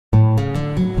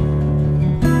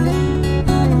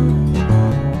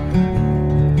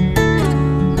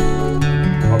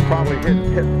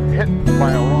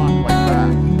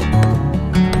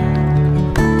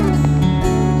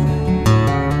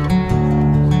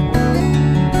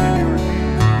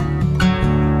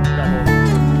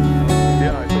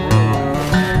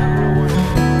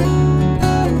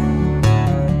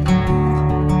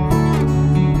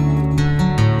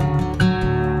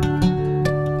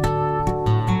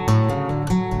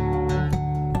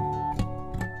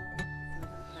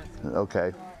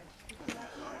Okay.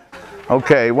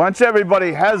 Okay, once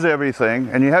everybody has everything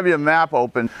and you have your map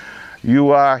open,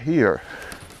 you are here.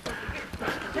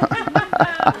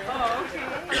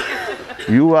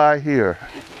 You are here.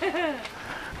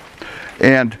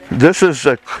 And this is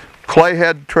a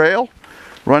Clayhead Trail,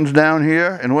 runs down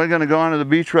here, and we're going to go onto the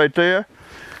beach right there,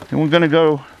 and we're going to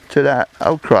go to that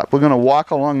outcrop. We're going to walk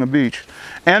along the beach.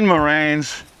 End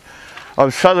moraines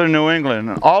of southern New England,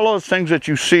 and all those things that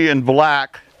you see in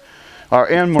black are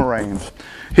end moraines.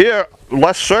 Here,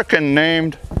 Les Serkin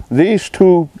named these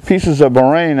two pieces of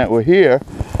moraine that were here,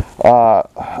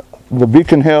 the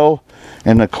Beacon Hill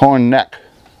and the Corn Neck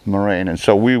moraine, and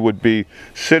so we would be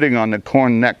sitting on the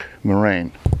Corn Neck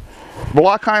moraine.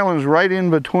 Block Island's right in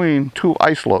between two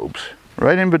ice lobes,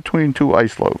 right in between two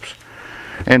ice lobes.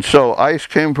 And so ice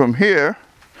came from here,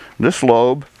 this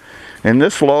lobe, and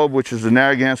this lobe, which is the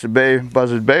Narragansett Bay,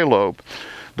 Buzzard Bay lobe.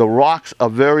 The rocks are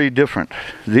very different.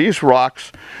 These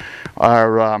rocks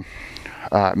are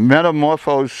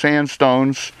metamorphosed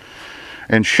sandstones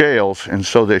and shales, and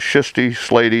so they're schisty,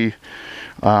 slaty,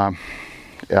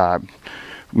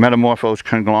 metamorphosed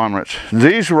conglomerates.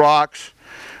 These rocks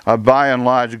are by and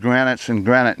large granites and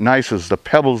granite gneisses, the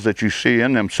pebbles that you see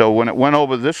in them. So when it went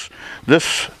over these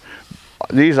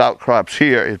outcrops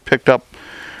here, it picked up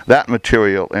that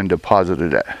material and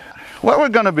deposited it. What we're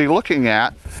going to be looking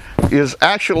at is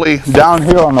actually down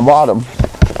here on the bottom,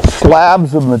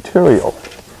 slabs of material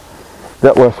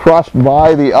that were thrust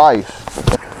by the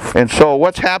ice. And so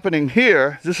what's happening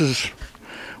here, this is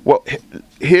what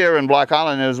here in Block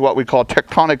Island is what we call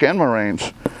tectonic end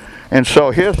moraines. And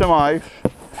so here's some ice,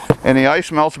 and the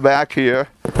ice melts back here,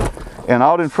 and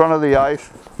out in front of the ice,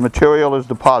 material is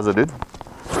deposited.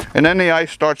 And then the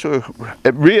ice starts to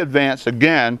re-advance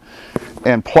again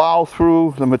and plow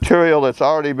through the material that's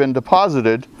already been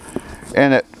deposited,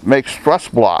 and it makes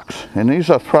thrust blocks. And these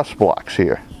are thrust blocks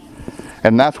here.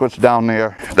 And that's what's down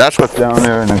there. That's what's down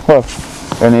there in the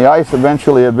cliff. And the ice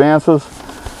eventually advances,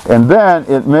 and then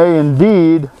it may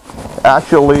indeed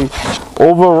actually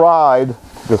override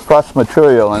the thrust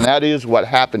material, and that is what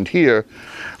happened here.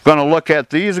 Going to look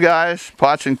at these guys,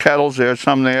 pots and kettles, there's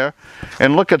some there,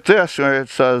 and look at this where it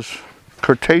says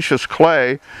Cretaceous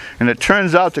Clay, and it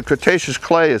turns out the Cretaceous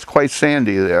Clay is quite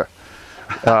sandy there.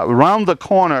 Around the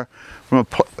corner from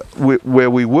where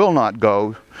we will not go,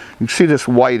 you can see this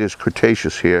white is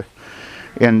Cretaceous here,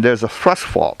 and there's a thrust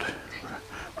fault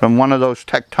from one of those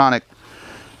tectonic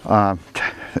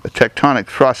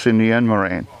thrusts in the end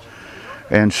moraine.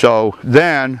 And so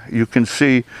then you can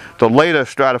see the later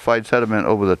stratified sediment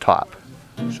over the top.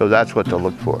 So that's what to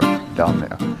look for down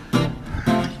there.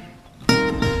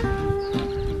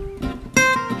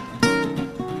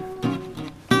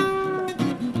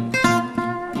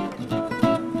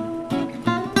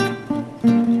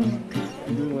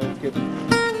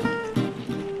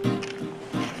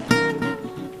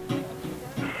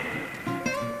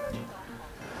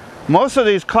 Most of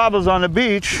these cobbles on the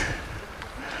beach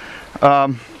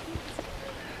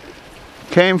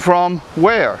came from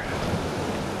where?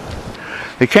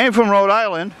 They came from Rhode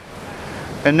Island,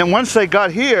 and then once they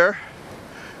got here,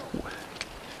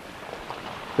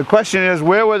 the question is,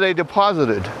 where were they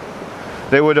deposited?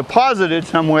 They were deposited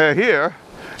somewhere here,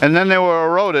 and then they were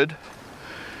eroded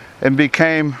and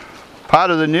became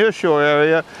part of the nearshore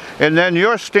area, and then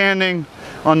you're standing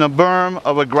on the berm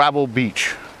of a gravel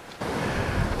beach.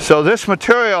 So this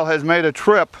material has made a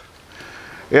trip.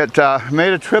 It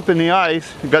made a trip in the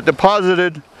ice, it got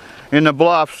deposited in the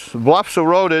bluffs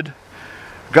eroded,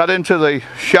 got into the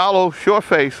shallow shore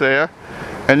face there,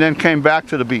 and then came back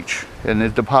to the beach, and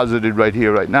is deposited right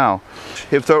here, right now.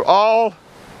 If they're all,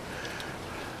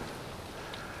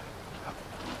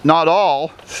 not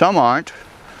all, some aren't,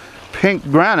 pink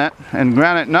granite and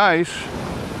granite gneiss,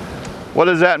 what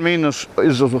does that mean is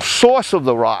the source of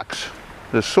the rocks,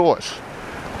 the source,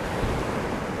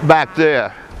 back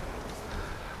there.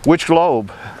 Which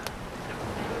lobe?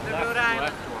 The Rhode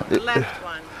Island, the left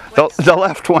one. The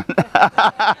left one.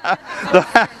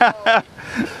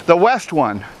 The west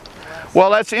one. Well,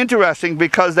 that's interesting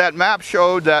because that map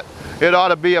showed that it ought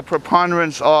to be a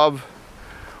preponderance of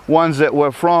ones that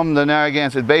were from the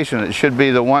Narragansett Basin. It should be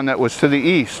the one that was to the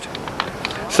east.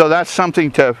 So that's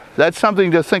something to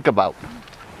think about.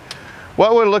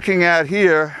 What we're looking at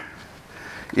here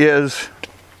is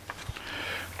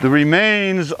the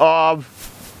remains of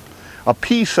a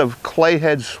piece of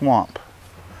Clayhead swamp.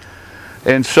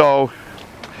 And so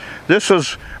this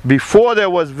was before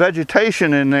there was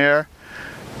vegetation in there.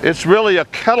 It's really a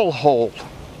kettle hole.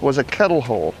 It was a kettle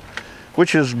hole,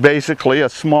 which is basically a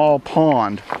small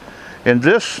pond. And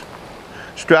this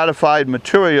stratified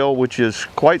material, which is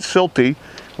quite silty,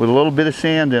 with a little bit of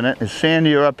sand in it. It's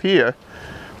sandier up here,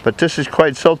 but this is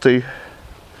quite silty.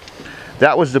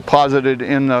 That was deposited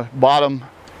in the bottom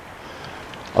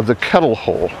of the kettle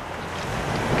hole,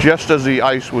 just as the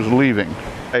ice was leaving.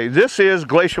 Okay, this is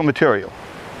glacial material.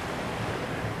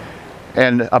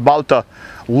 And about the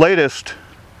latest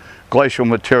glacial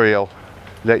material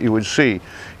that you would see.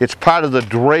 It's part of the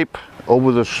drape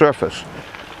over the surface.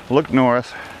 Look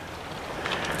north.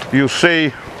 You'll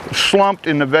see slumped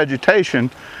in the vegetation,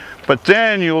 but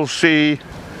then you'll see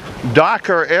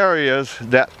darker areas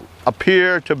that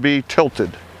appear to be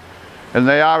tilted. And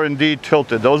they are indeed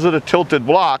tilted. Those are the tilted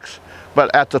blocks,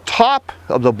 but at the top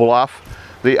of the bluff,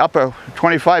 the upper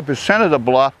 25% of the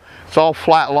bluff, it's all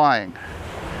flat lying.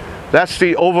 That's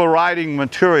the overriding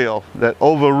material that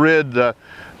overrid the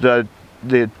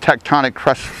tectonic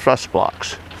thrust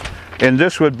blocks. And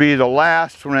this would be the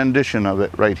last rendition of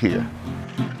it right here.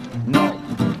 No,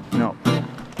 no.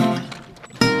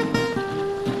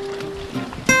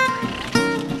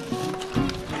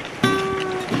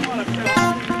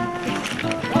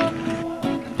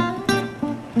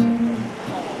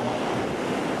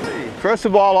 First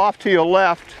of all, off to your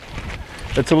left,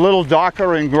 it's a little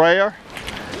darker and grayer.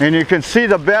 And you can see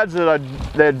the beds that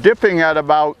they're dipping at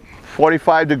about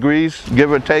 45 degrees,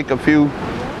 give or take 10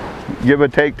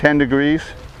 degrees.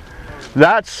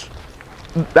 That's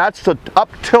the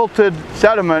up-tilted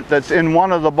sediment that's in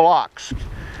one of the blocks.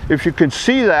 If you can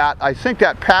see that, I think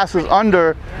that passes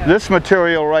under this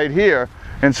material right here.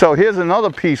 And so here's another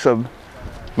piece of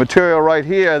material right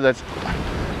here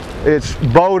it's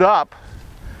bowed up,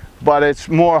 but it's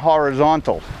more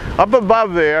horizontal. Up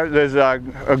above there's a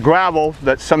gravel,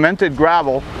 that's cemented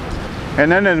gravel,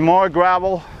 and then there's more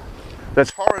gravel that's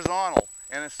horizontal,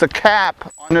 and it's the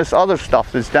cap on this other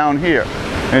stuff that's down here.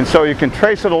 And so you can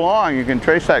trace it along, you can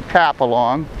trace that cap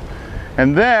along,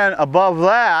 and then above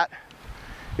that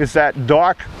is that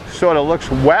dark, sort of looks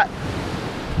wet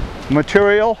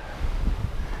material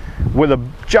with a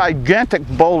gigantic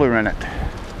boulder in it.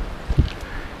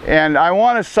 And I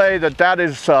want to say that that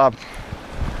is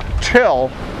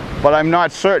till, but I'm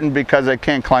not certain because I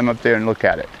can't climb up there and look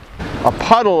at it. A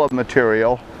puddle of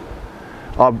material,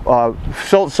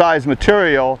 silt-sized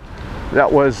material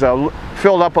that was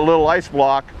filled up a little ice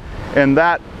block, and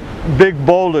that big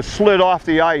boulder slid off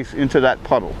the ice into that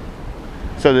puddle.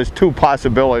 So there's two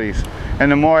possibilities.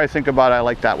 And the more I think about it, I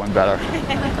like that one better.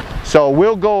 So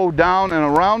we'll go down and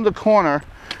around the corner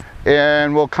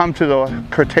and we'll come to the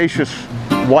Cretaceous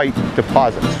white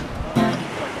deposits.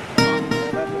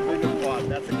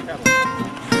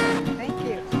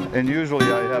 And usually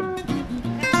I have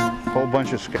a whole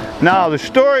bunch of scale. Now the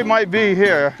story might be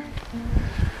here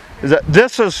is that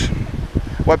this is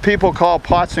what people call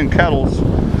pots and kettles,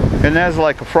 and there's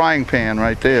like a frying pan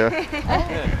right there.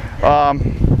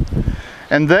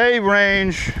 And they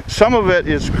range, some of it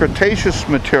is Cretaceous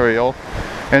material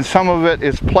and some of it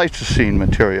is Pleistocene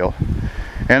material.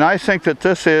 And I think that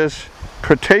this is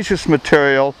Cretaceous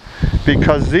material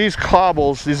because these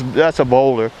cobbles, that's a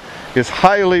boulder, is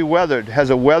highly weathered, has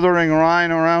a weathering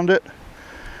rind around it,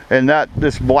 and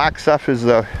this black stuff is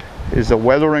the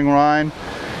weathering rind,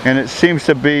 and it seems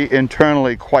to be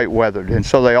internally quite weathered, and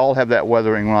so they all have that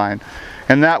weathering rind,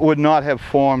 and that would not have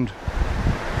formed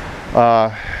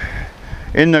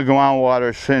in the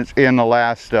groundwater since in the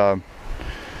last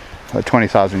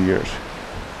 20,000 years.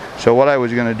 So what I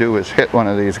was going to do is hit one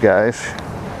of these guys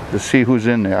to see who's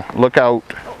in there. Look out,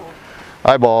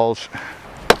 eyeballs.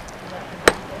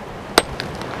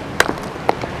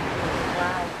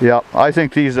 Yeah, I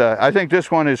think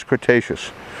this one is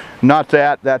Cretaceous. Not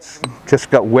that, that's just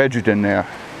got wedged in there.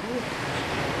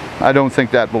 I don't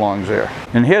think that belongs there.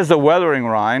 And here's the weathering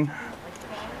rind.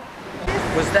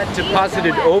 Was that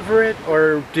deposited over it,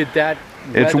 or did that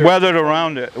It's weathered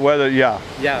around it, weathered, yeah.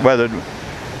 Weathered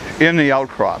in the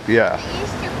outcrop, yeah. From the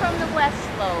east or from the west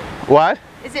slope? What?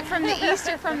 Is it from the east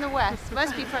or from the west?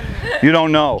 Must be from the You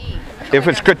don't know. east. If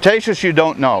it's Cretaceous, you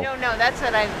don't know. I don't know, that's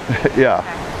what I... Yeah.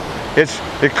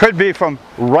 It could be from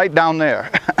right down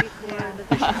there.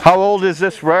 How old is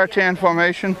this Raritan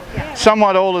formation?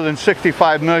 Somewhat older than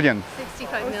 65 million.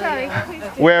 65 million.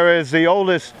 Whereas the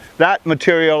oldest, that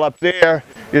material up there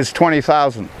is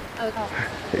 20,000. Okay.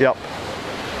 Yep.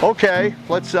 Okay,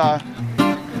 let's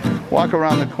walk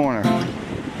around the corner. Let's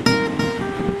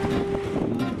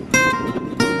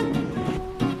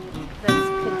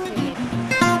continue.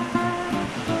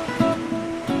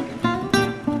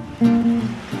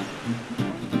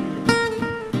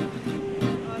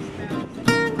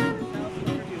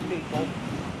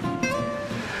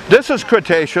 This is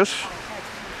Cretaceous,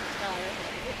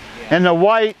 and the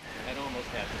white,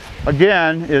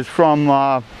 again, is from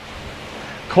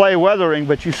clay weathering,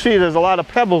 but you see there's a lot of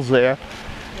pebbles there.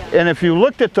 And if you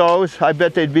looked at those, I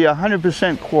bet they'd be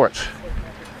 100% quartz.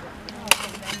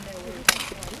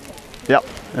 Yep,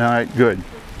 all right, good.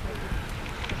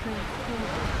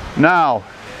 Now,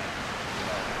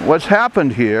 what's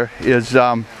happened here is,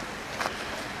 and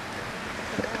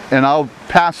I'll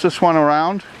pass this one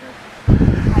around,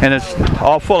 and it's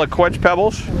all full of quartz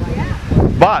pebbles,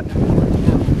 but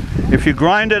if you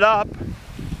grind it up,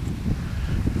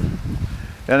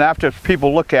 and after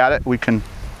people look at it, we can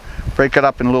break it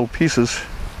up in little pieces,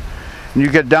 and you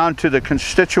get down to the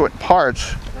constituent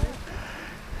parts,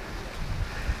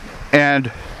 and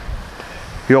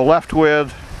you're left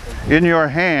with, in your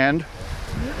hand,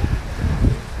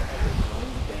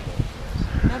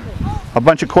 a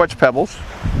bunch of quartz pebbles,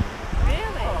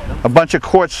 a bunch of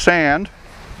quartz sand,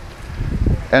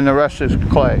 and the rest is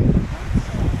clay.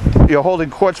 You're holding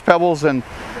quartz pebbles and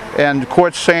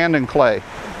quartz sand and clay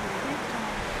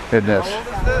in this.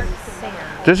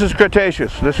 This is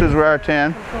Cretaceous. This is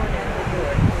Raritan.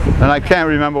 And I can't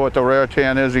remember what the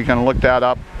Raritan is. You can look that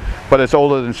up. But it's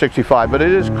older than 65. But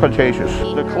it is Cretaceous.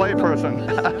 The clay person.